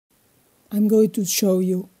I'm going to show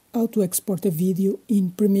you how to export a video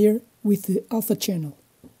in Premiere with the alpha channel.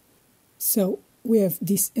 So we have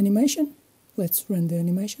this animation. Let's run the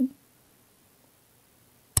animation.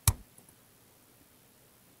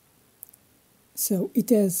 So it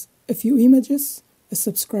has a few images, a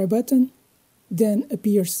subscribe button, then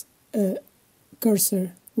appears a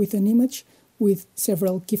cursor with an image with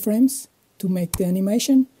several keyframes to make the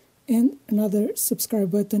animation, and another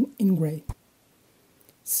subscribe button in gray.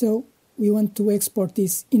 So we want to export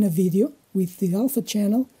this in a video with the alpha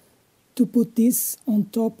channel to put this on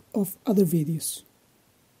top of other videos.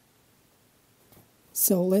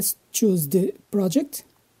 So let's choose the project,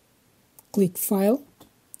 click File,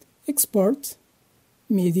 Export,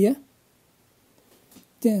 Media,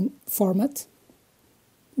 then Format.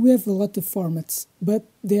 We have a lot of formats, but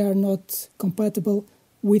they are not compatible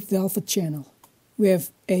with the alpha channel. We have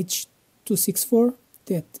H.264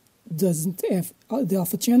 that doesn't have the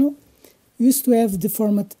alpha channel. We used to have the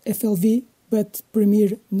format FLV, but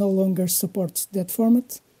Premiere no longer supports that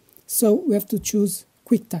format, so we have to choose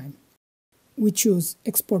QuickTime. We choose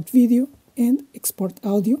Export Video and Export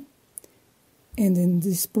Audio, and in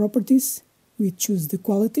these properties we choose the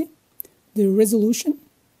quality, the resolution,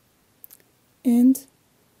 and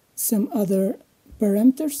some other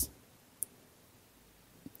parameters.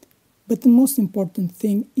 But the most important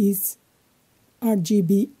thing is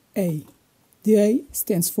RGBA. The A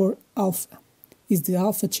stands for alpha. Is the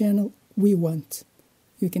alpha channel we want.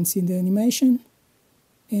 You can see in the animation,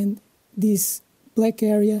 and this black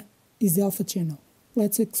area is the alpha channel.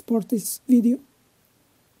 Let's export this video.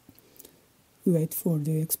 We wait for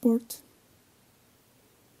the export.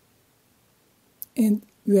 And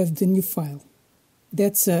we have the new file.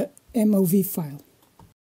 That's a MOV file.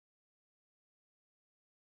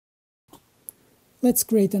 Let's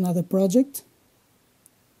create another project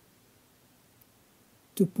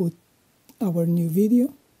to put our new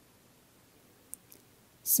video.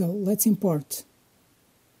 So let's import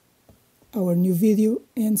our new video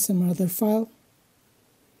and some other file.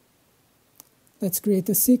 Let's create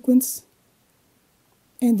a sequence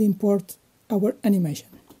and import our animation.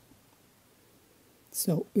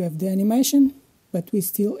 So we have the animation, but we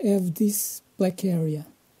still have this black area.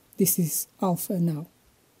 This is alpha now,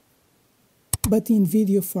 but in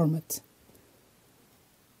video format.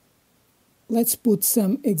 Let's put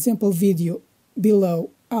some example video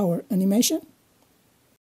below our animation,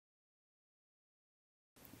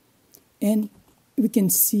 and we can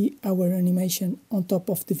see our animation on top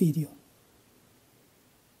of the video.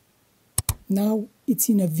 Now it's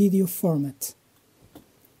in a video format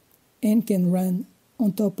and can run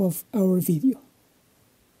on top of our video.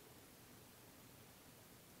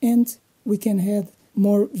 And we can add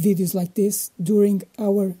more videos like this during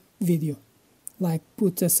our video, like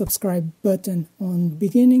put a subscribe button on the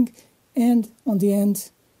beginning, and on the end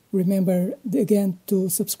remember again to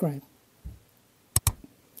subscribe.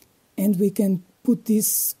 And we can put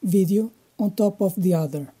this video on top of the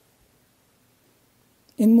other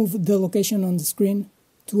and move the location on the screen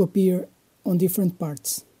to appear on different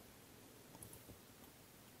parts.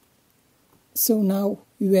 So now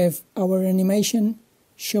we have our animation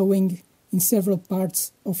showing in several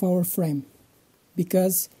parts of our frame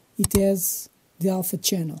because it has the alpha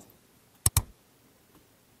channel.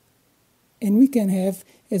 And we can have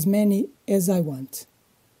as many as I want.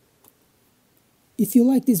 If you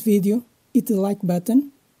like this video, hit the like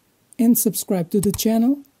button and subscribe to the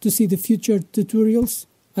channel to see the future tutorials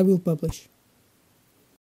I will publish.